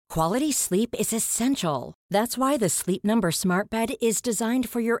Quality sleep is essential. That's why the Sleep Number Smart Bed is designed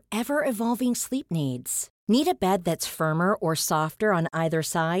for your ever-evolving sleep needs. Need a bed that's firmer or softer on either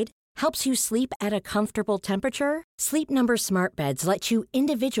side? Helps you sleep at a comfortable temperature? Sleep Number Smart Beds let you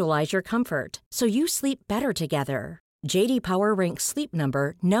individualize your comfort, so you sleep better together. J.D. Power ranks Sleep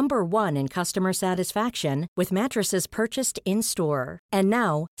Number number 1 in customer satisfaction with mattresses purchased in-store. And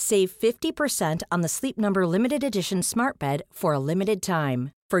now, save 50% on the Sleep Number Limited Edition Smart Bed for a limited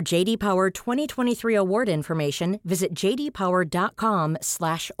time. For J.D. Power 2023 award information, visit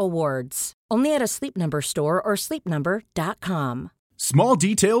jdpower.com/awards. Only at a Sleep Number store or sleepnumber.com. Small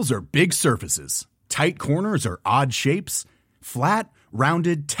details are big surfaces. Tight corners are odd shapes. Flat,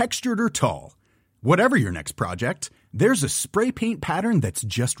 rounded, textured, or tall. Whatever your next project, there's a spray paint pattern that's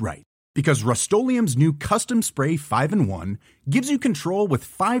just right. Because Rust-Oleum's new Custom Spray 5-in-1 gives you control with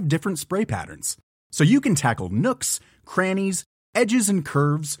 5 different spray patterns. So you can tackle nooks, crannies, edges, and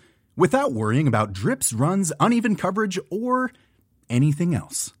curves without worrying about drips, runs, uneven coverage, or anything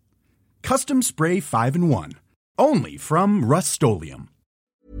else. Custom Spray 5-in-1. Only from Rust-Oleum.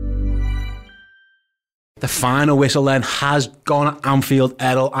 The final whistle then has gone at Anfield,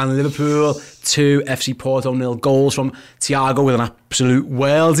 Errol, and Liverpool 2, FC Porto 0 goals from Thiago with an absolute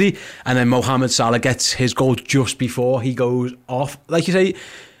worldie, and then Mohamed Salah gets his goal just before he goes off. Like you say,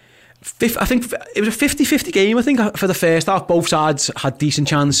 I think it was a 50-50 game, I think, for the first half. Both sides had decent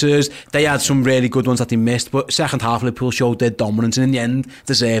chances. They had some really good ones that they missed, but second half Liverpool showed their dominance and in the end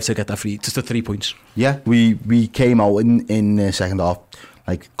deserved to get that just the 3 points. Yeah, we came out in the second half.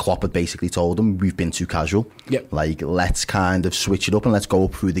 Like Klopp had basically told them, we've been too casual. Yep. Like, let's kind of switch it up and let's go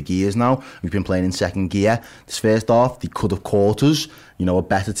up through the gears now. We've been playing in second gear. This first half, they could have caught us. You know, a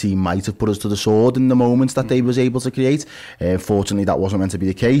better team might have put us to the sword in the moments that they was able to create. Fortunately, that wasn't meant to be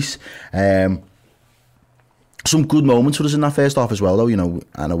the case. Some good moments for us in that first half as well, though. You know,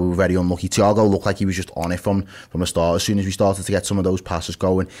 I know we were very unlucky. Thiago looked like he was just on it from the start. As soon as we started to get some of those passes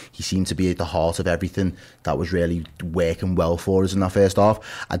going, he seemed to be at the heart of everything that was really working well for us in that first half.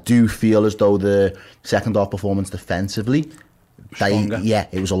 I do feel as though the second half performance defensively,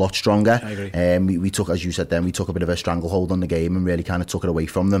 it was a lot stronger. I agree. We took, as you said then, we took a bit of a stranglehold on the game and really kind of took it away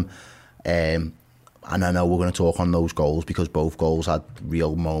from them. And I know we're going to talk on those goals because both goals had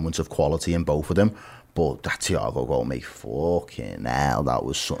real moments of quality in both of them. But that Thiago goal, mate, fucking hell, that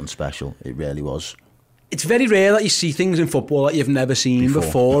was something special. It really was. It's very rare that you see things in football that you've never seen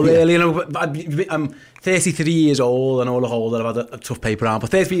before really. You know, I'm 33 years old. I know the whole that I've had a tough paper around, but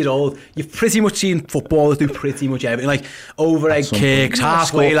 33 years old, you've pretty much seen footballers do pretty much everything. Like overhead kicks,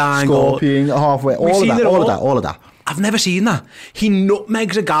 halfway line, scorpion, halfway, all of that. I've never seen that. He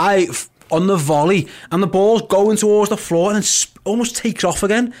nutmegs a guy on the volley and the ball's going towards the floor and it almost takes off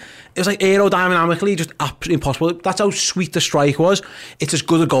again. It was like aerodynamically just absolutely impossible. That's how sweet the strike was. It's as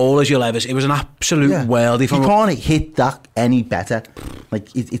good a goal as you'll ever see. It was an absolute worldie. You can't hit that any better.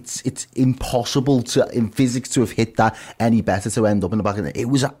 Like it's impossible in physics to have hit that any better to end up in the back of it. It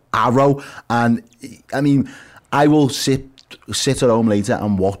was an arrow, and I mean, I will sit at home later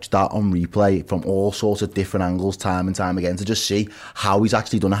and watch that on replay from all sorts of different angles time and time again to just see how he's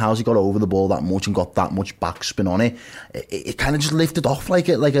actually done it, how's he got over the ball that much and got that much backspin on it. It kind of just lifted off like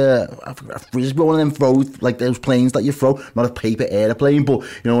a frisbee, one of them throws, like those planes that you throw, not a paper airplane, but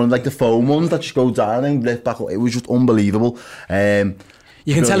you know, like the foam ones that just go down and lift back up. It was just unbelievable.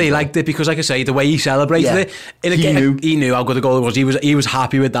 You can tell he liked it because, like I say, the way he celebrated it. He knew how good a goal it was. He was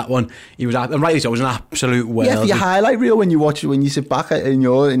happy with that one. He was happy, and rightly so. It was an absolute world. Yeah, for your highlight reel when you sit back and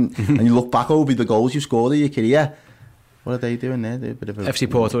you look back over the goals you scored in your career. What are they doing there? They're a bit of a FC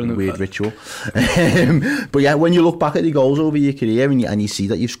Porto in the weird ritual. But yeah, when you look back at the goals over your career and you see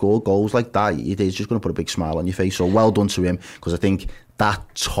that you've scored goals like that, it is just going to put a big smile on your face. So well done to him, because I think that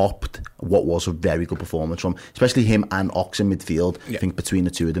topped what was a very good performance from, especially him and Ox in midfield. Yeah. I think between the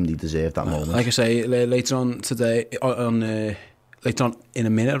two of them, they deserved that moment. Like I say, later on today, later on in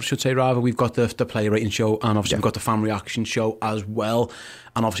a minute, I should say, rather, we've got the player rating show, and obviously we've got the fan reaction show as well,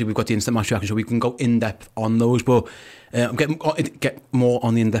 and obviously we've got the instant match reaction show. We can go in depth on those, but I'm get more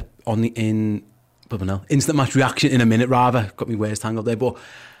on the instant match reaction in a minute. Rather, got me words tangled there, but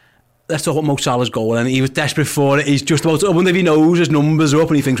let's talk about Mo Salah's goal. And he was desperate for it. He's just about to, I wonder if he knows his numbers are up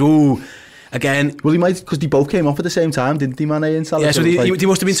and he thinks, ooh, again. Well, he might, because they both came off at the same time, didn't he, Mane and Salah? Yeah, so he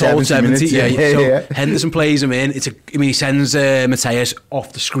must have been told 70. Yeah. Henderson plays him in. He sends Mateus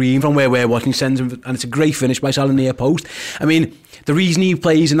off the screen from where we're watching. He sends him, and it's a great finish by Salah near post. I mean, the reason he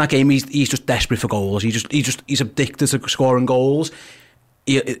plays in that game, he's just desperate for goals. He's addicted to scoring goals.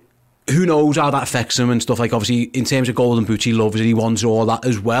 Who knows how that affects him and stuff, like obviously in terms of golden boots he loves it, he wants all that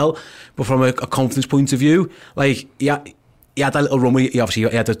as well, but from a confidence point of view, like he had that little run where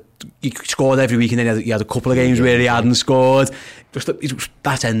he scored every week, and then he had a couple of games where he hadn't scored.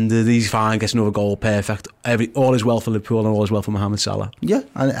 That's ended. He's fine, gets another goal, perfect. All is well for Liverpool and all is well for Mohamed Salah. Yeah,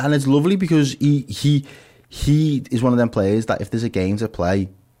 and it's lovely because he is one of them players that if there's a game to play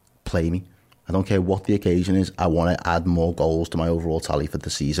me. I don't care what the occasion is. I want to add more goals to my overall tally for the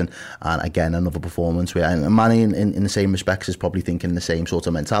season. And again, another performance where, and Manny in the same respects is probably thinking the same sort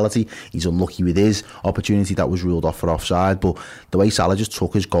of mentality. He's unlucky with his opportunity that was ruled off for offside, but the way Salah just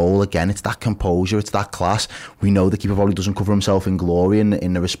took his goal, again, it's that composure, it's that class. We know the keeper probably doesn't cover himself in glory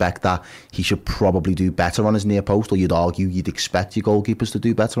in the respect that he should probably do better on his near post, or you'd argue you'd expect your goalkeepers to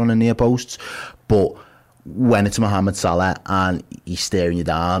do better on the near posts, but when it's Mohamed Salah and he's staring you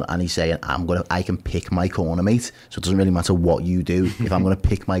down and he's saying, I can pick my corner, mate, so it doesn't really matter what you do. If I'm going to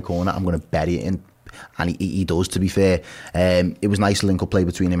pick my corner, I'm going to bury it in. And he does, to be fair. It was nice link-up play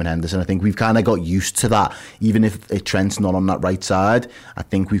between him and Henderson. I think we've kind of got used to that. Even if Trent's not on that right side, I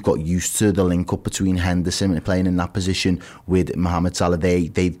think we've got used to the link-up between Henderson playing in that position with Mohamed Salah.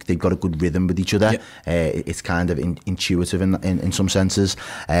 They've got a good rhythm with each other. Yeah. It's kind of intuitive in some senses.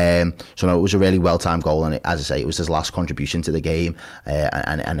 So no, it was a really well-timed goal, and as I say, it was his last contribution to the game,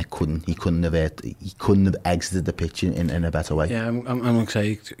 and he couldn't have exited the pitch in a better way. Yeah, I'm going to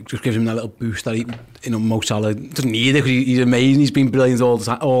say, just gives him that little boost that Mo Salah doesn't need it because he's amazing. He's been brilliant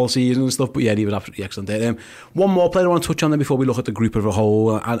all season and stuff. But yeah, he was absolutely excellent there. One more player I want to touch on there before we look at the group as a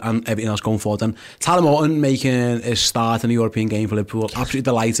whole and everything else going forward. Then Tyler Morton making his start in the European game for Liverpool. Absolutely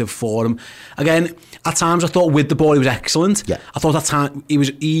delighted for him. Again, at times I thought with the ball he was excellent. Yeah. I thought at times he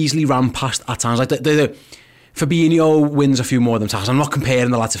was easily ran past at times. Like Fabinho wins a few more of them tackles. I'm not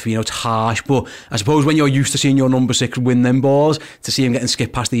comparing the lad to Fabinho, it's harsh, but I suppose when you're used to seeing your number 6 win them balls, to see him getting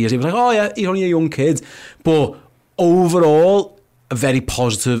skipped past the ears, it was like, oh yeah, he's only a young kid. But overall, a very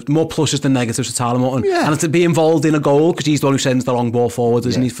positive, more pluses than negatives for Tyler Morton. Yeah. And to be involved in a goal, because he's the one who sends the long ball forward,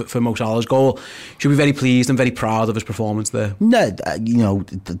 isn't he, for Mo Salah's goal. Should be very pleased and very proud of his performance there. No,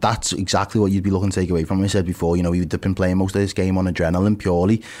 that's exactly what you'd be looking to take away from him. I said before, he'd been playing most of this game on adrenaline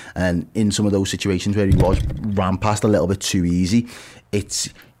purely, and in some of those situations where he was ran past a little bit too easy, it's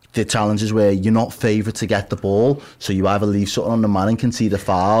the challenges where you're not favoured to get the ball, so you either leave something on the man and concede a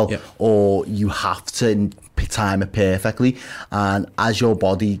foul, or you have to time it perfectly. And as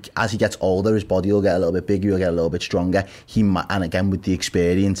he gets older, his body will get a little bit bigger, he'll get a little bit stronger. And again, with the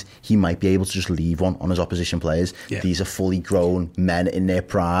experience, he might be able to just leave one on his opposition players. These are fully grown men in their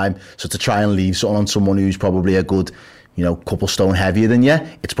prime, so to try and leave something on someone who's probably a good couple stone heavier than you,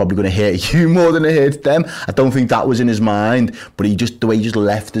 it's probably going to hurt you more than it hurts them. I don't think that was in his mind, but the way he just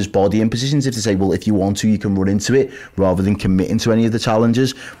left his body in positions to say, well, if you want to, you can run into it, rather than committing to any of the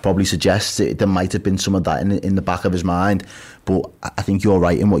challenges, probably suggests that there might have been some of that in the back of his mind. But I think you're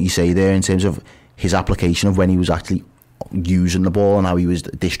right in what you say there in terms of his application of when he was actually using the ball and how he was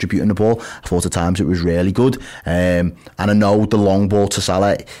distributing the ball. I thought at times it was really good. And I know the long ball to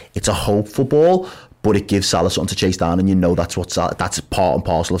Salah, it's a hopeful ball, but it gives Salah something to chase down, and that's part and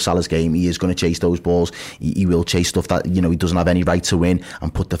parcel of Salah's game. He is going to chase those balls. He will chase stuff that he doesn't have any right to win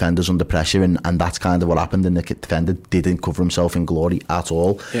and put defenders under pressure, and that's kind of what happened. And the defender didn't cover himself in glory at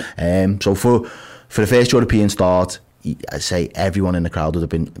all. Yeah. So for the first European start, I'd say everyone in the crowd would have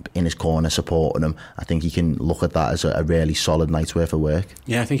been in his corner supporting him. I think he can look at that as a really solid night's worth of work.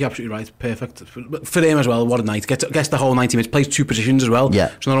 Yeah, I think you're absolutely right. Perfect. For him as well, what a night. Gets the whole 90 minutes, plays 2 positions as well.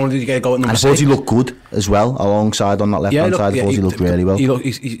 Yeah. So not only did he get a goal at number 6. I thought he looked good as well, alongside on that left-hand side. I thought he looked really well.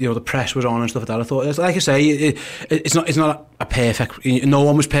 The press was on and stuff like that. I thought, like I say, it's not a perfect... No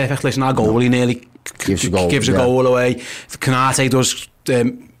one was perfect. Listen, our goal, he nearly gives a goal away. Kanate does...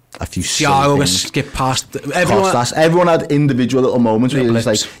 a few Thiago gets skipped past. Everyone had individual little moments where it was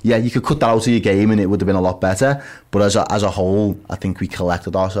like, yeah, you could cut that out of your game and it would have been a lot better. But as a whole, I think we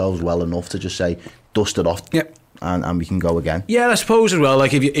collected ourselves well enough to just say, dust it off. Yep. And we can go again. Yeah, I suppose as well,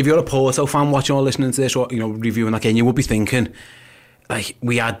 like if you're a Porto fan watching or listening to this, or reviewing that game, you would be thinking, like,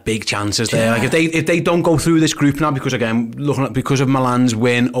 we had big chances there. Like if they don't go through this group now, because again, because of Milan's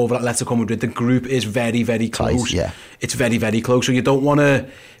win over Atletico Madrid, the group is very, very close. Tight, yeah. It's very, very close. So you don't want to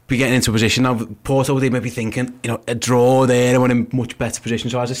be getting into a position now. Porto, they may be thinking, a draw there and we're in a much better position.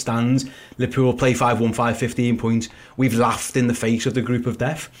 So as it stands, Liverpool play 5-1, 15 points. We've laughed in the face of the group of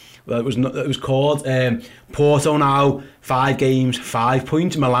death. Well, it was called Porto now 5 games, 5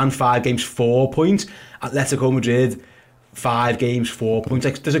 points. Milan 5 games, 4 points. Atletico Madrid 5 games, 4 points.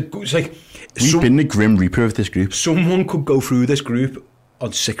 We've been the grim reaper of this group. Someone could go through this group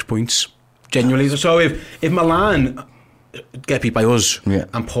on 6 points, genuinely. So if Milan get beat by us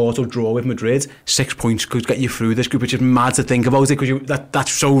and Porto draw with Madrid, 6 points could get you through this group, which is mad to think about it, because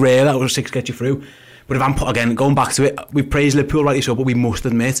that's so rare that 6 get you through. But if I'm again going back to it, we praise Liverpool rightly so, but we must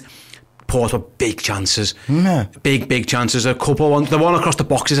admit Porto big chances, big chances. A couple the one across the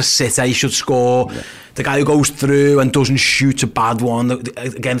box is a sitter, he should score. The guy who goes through and doesn't shoot a bad one.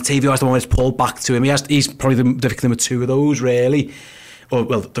 Again, Tavio has the one where it's pulled back to him. He's probably the victim of two of those, really. Or,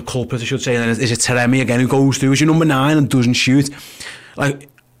 well, the culprit, I should say. And then is it Taremi again who goes through as your number 9 and doesn't shoot. Like,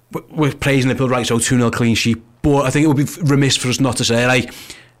 we're praising Liverpool right, so 2-0 clean sheet. But I think it would be remiss for us not to say, like,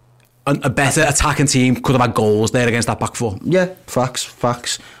 a better attacking team could have had goals there against that back four. Yeah, facts,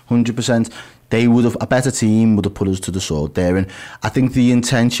 100%. They would have, a better team would have put us to the sword there, and I think the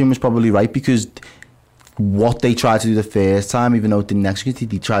intention was probably right, because what they tried to do the first time, even though it didn't execute,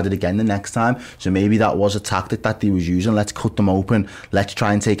 they tried it again the next time. So maybe that was a tactic that they was using. Let's cut them open. Let's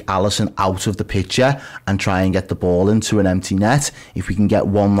try and take Alisson out of the picture and try and get the ball into an empty net. If we can get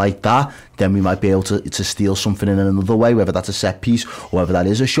one like that, then we might be able to steal something in another way, whether that's a set piece or whether that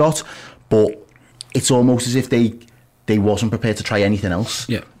is a shot. But it's almost as if they wasn't prepared to try anything else.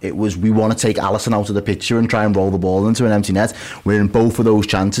 Yeah. It was, we want to take Alisson out of the picture and try and roll the ball into an empty net. Where in both of those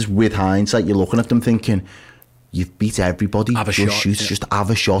chances, with hindsight, you're looking at them thinking, you've beat everybody. Have a just shot, shoot, just have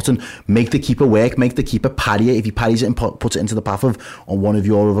a shot and make the keeper work, make the keeper parry it. If he parries it and puts it into the path of one of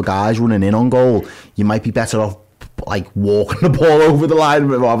your other guys running in on goal, you might be better off like walking the ball over the line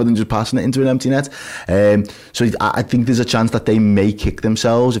rather than just passing it into an empty net. So I think there's a chance that they may kick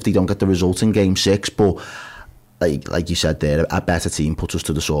themselves if they don't get the result in game 6, but like you said there, a better team puts us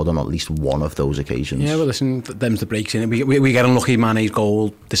to the sword on at least one of those occasions. Yeah, well, listen, them's the breaks in it. We get unlucky. Mane's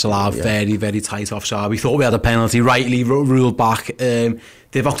goal disallowed, very, very tight offside. We thought we had a penalty, rightly ruled back. They've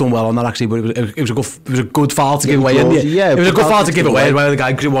done well on that actually, but it was a good foul to give away. It was a good foul to give away by the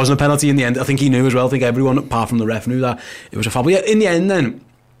guy, because it wasn't a penalty in the end. I think he knew as well. I think everyone apart from the ref knew that it was a foul. But yeah, in the end, then.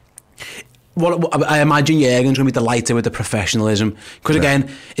 What I imagine Jurgen's going to be delighted with the professionalism, because again,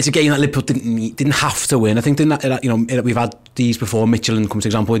 it's a game that Liverpool didn't have to win. I think we've had these before. Michelin comes to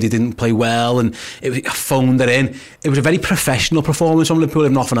example, where they didn't play well and it phoned it in. It was a very professional performance from Liverpool,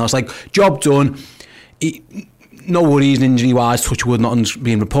 if nothing else. Like, job done. No worries injury wise. Touch wood, nothing's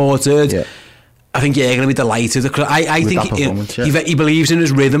being reported. Yeah. I think Jurgen will be delighted. I think he believes in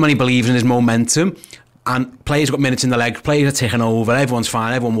his rhythm and he believes in his momentum. And players got minutes in the leg, players are ticking over, everyone's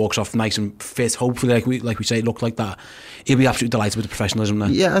fine, everyone walks off nice and fit, hopefully, like we say, it looked like that. He'll be absolutely delighted with the professionalism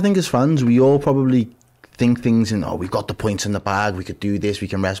then. Yeah, I think as fans, we all probably think things in, we've got the points in the bag, we could do this, we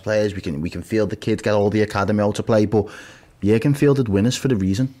can rest players, we can field the kids, get all the academy out to play, but Jurgen fielded winners for the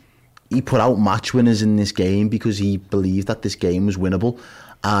reason. He put out match winners in this game because he believed that this game was winnable.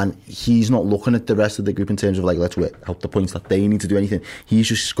 And he's not looking at the rest of the group in terms of like, let's help the points that they need to do anything. He's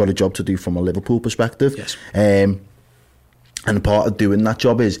just got a job to do from a Liverpool perspective. Yes. And part of doing that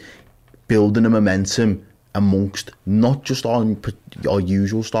job is building a momentum amongst not just our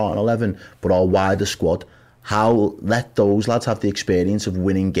usual starting 11, but our wider squad. How let those lads have the experience of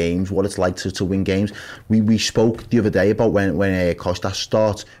winning games, what it's like to win games. We spoke the other day about when Kostas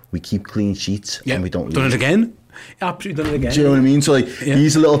starts, we keep clean sheets and we don't lose. Done it again? Absolutely done it again. Do you know what I mean? So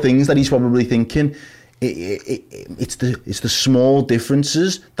these are little things that he's probably thinking. It's the small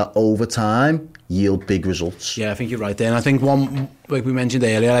differences that over time yield big results. Yeah, I think you're right there. And I think one, like we mentioned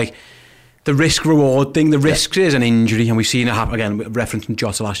earlier, like the risk reward thing. The risk is an injury, and we've seen it happen again, referencing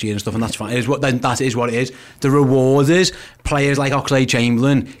Jota last year and stuff, and that's fine. That is what it is. The reward is players like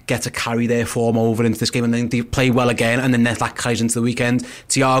Oxlade-Chamberlain get to carry their form over into this game, and then they play well again, and then that carries into the weekend.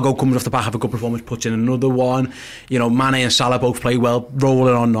 Thiago comes off the back of a good performance, puts in another one. Mane and Salah both play well,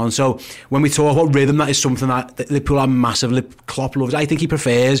 rolling on and on. So when we talk about rhythm, that is something that Liverpool are massive. Klopp loves. I think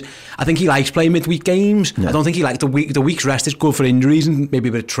he likes playing midweek games. I don't think he likes the week's rest is good for injuries and maybe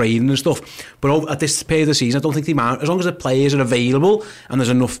a bit of training and stuff. But at this period of the season, I don't think they mind. As long as the players are available and there's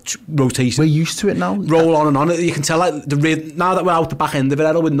enough rotation. We're used to it now. Roll on and on. You can tell now that we're out the back end of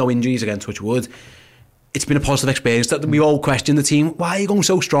it, with no injuries again, touch wood, it's been a positive experience. That we all question the team. Why are you going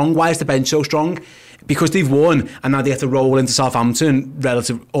so strong? Why is the bench so strong? Because they've won and now they have to roll into Southampton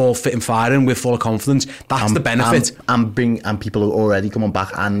relative all fit and firing with full confidence. That's the benefit. And people are already coming back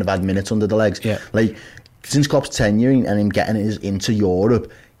and have had minutes under the legs. Yeah. Like, since Klopp's tenure and him getting into Europe,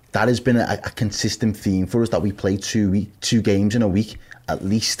 that has been a consistent theme for us, that we play two games in a week, at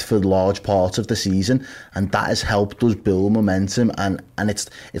least for large parts of the season, and that has helped us build momentum, and it's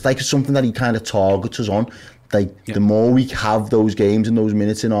like something that he kind of targets us on. The more we have those games and those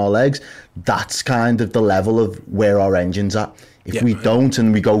minutes in our legs, that's kind of the level of where our engine's at. If we don't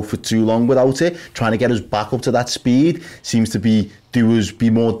and we go for too long without it, trying to get us back up to that speed seems to be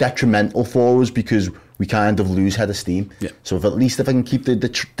more detrimental for us, because we kind of lose head of steam. Yeah. So if I can keep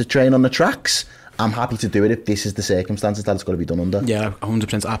the train on the tracks I'm happy to do it if this is the circumstances that it's got to be done under. Yeah,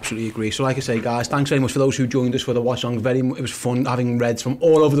 100% absolutely agree. So like I say, guys, thanks very much for those who joined us for the watch along. It was fun having Reds from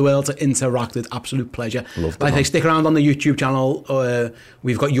all over the world to interact with. Absolute pleasure. Like I say, stick around on the YouTube channel.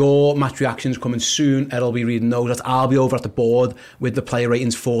 We've got your match reactions coming soon. Ed'll be reading those. I'll be over at the board with the player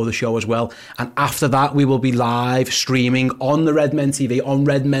ratings for the show as well. And after that, we will be live streaming on the Red Men TV, on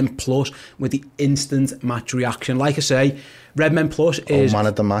Red Men Plus, with the instant match reaction. Like I say, Red Men Plus is... man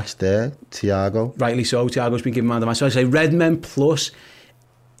of the match there, Thiago. Rightly so, Thiago's been given man of the match. So I say Red Men Plus,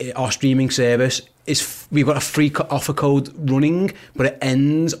 our streaming service, we've got a free offer code running, but it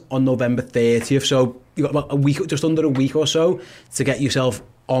ends on November 30th. So you've got about a week, just under a week or so, to get yourself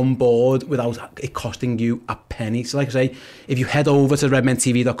on board without it costing you a penny. So like I say, if you head over to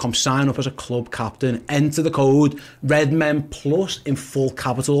redmentv.com, sign up as a club captain, enter the code Redmen Plus in full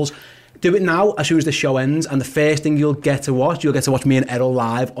capitals. Do it now as soon as the show ends, and the first thing you'll get to watch me and Errol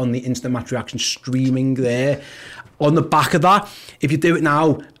live on the instant match reaction streaming there. On the back of that, if you do it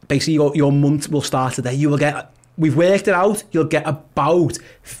now, basically your month will start today. You will get, we've worked it out, you'll get about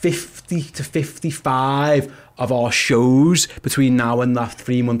 50 to 55 of our shows between now and that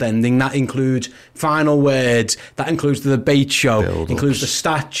 3-month ending. That includes Final Words, that includes the debate show, includes the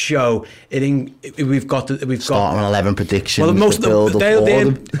stat show. We've got starting on 11 predictions. Well, most of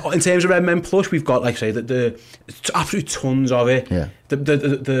in terms of Red Men Plus, we've got, like I say, the absolute tons of it. Yeah.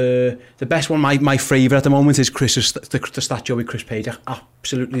 The best one, my favourite at the moment, is Chris's the stat show with Chris Page.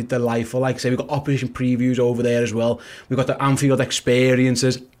 Absolutely delightful. Like I say, we've got opposition previews over there as well. We've got the Anfield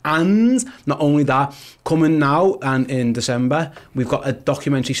experiences, and not only that, coming now and in December, we've got a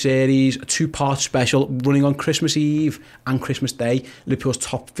documentary series, a 2-part special running on Christmas Eve and Christmas Day. Liverpool's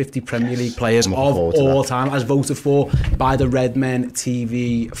top 50 Premier League players of all time, as voted for by the Red Men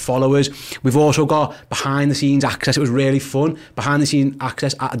TV followers. We've also got behind the scenes access. It was really fun. Behind the scenes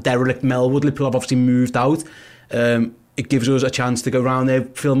access at a derelict Melwood. Liverpool have obviously moved out. It gives us a chance to go around there,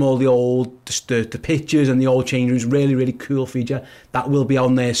 film all the pictures and the old change rooms. Really, really cool feature. That will be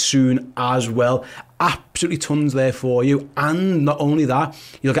on there soon as well. Absolutely tons there for you. And not only that,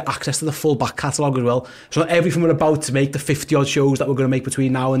 you'll get access to the full back catalogue as well. So everything we're about to make, the 50-odd shows that we're going to make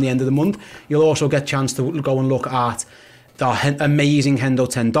between now and the end of the month, you'll also get a chance to go and look at our amazing Hendo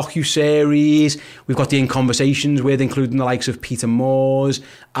 10 docu-series. We've got the In Conversations with, including the likes of Peter Moores.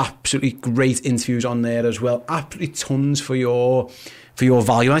 Absolutely great interviews on there as well. Absolutely tons for your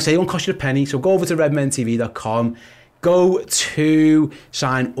value. And I say it won't cost you a penny, so go over to redmentv.com. Go to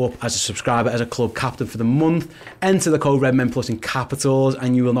sign up as a subscriber, as a club captain for the month. Enter the code Redmen Plus in capitals,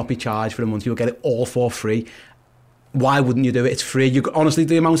 and you will not be charged for the month. You'll get it all for free. Why wouldn't you do it? It's free. Honestly,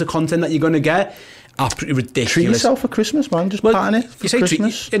 the amount of content that you're going to get, absolutely ridiculous. Treat yourself for Christmas, man. Just pattern it for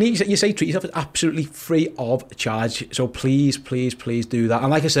Christmas. You say treat yourself. It's absolutely free of charge. So please, please, please do that. And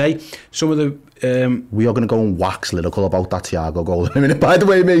like I say, some of the... we are going to go and wax lyrical about that Thiago goal in a minute. By the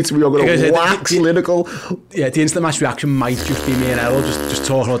way, mates, we are going to wax lyrical. Yeah, the instant match reaction might just be me and Errol just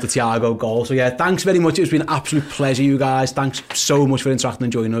talking about the Thiago goal. So yeah, thanks very much. It's been an absolute pleasure, you guys. Thanks so much for interacting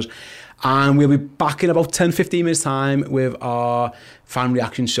and joining us. And we'll be back in about 10-15 minutes time with our fan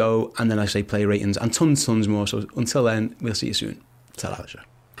reaction show, and then I say play ratings and tons more. So until then, we'll see you soon. Ta-ra.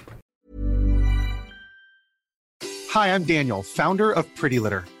 Hi, I'm Daniel, founder of Pretty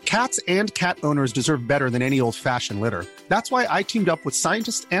Litter. Cats and cat owners deserve better than any old-fashioned litter. That's why I teamed up with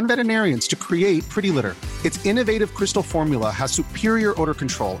scientists and veterinarians to create Pretty Litter. Its innovative crystal formula has superior odor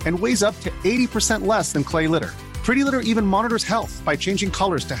control and weighs up to 80% less than clay litter. Pretty Litter even monitors health by changing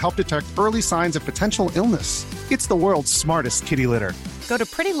colors to help detect early signs of potential illness. It's the world's smartest kitty litter. Go to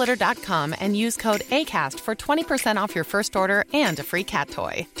prettylitter.com and use code ACAST for 20% off your first order and a free cat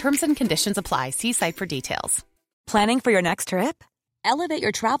toy. Terms and conditions apply. See site for details. Planning for your next trip? Elevate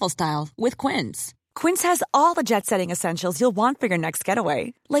your travel style with Quince. Quince has all the jet-setting essentials you'll want for your next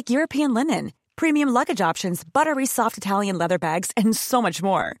getaway, like European linen, premium luggage options, buttery soft Italian leather bags, and so much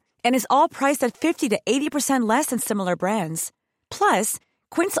more. And is all priced at 50 to 80% less than similar brands. Plus,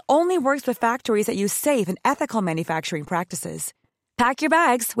 Quince only works with factories that use safe and ethical manufacturing practices. Pack your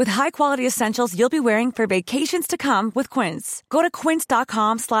bags with high-quality essentials you'll be wearing for vacations to come with Quince. Go to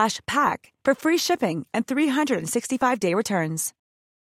quince.com/pack for free shipping and 365-day returns.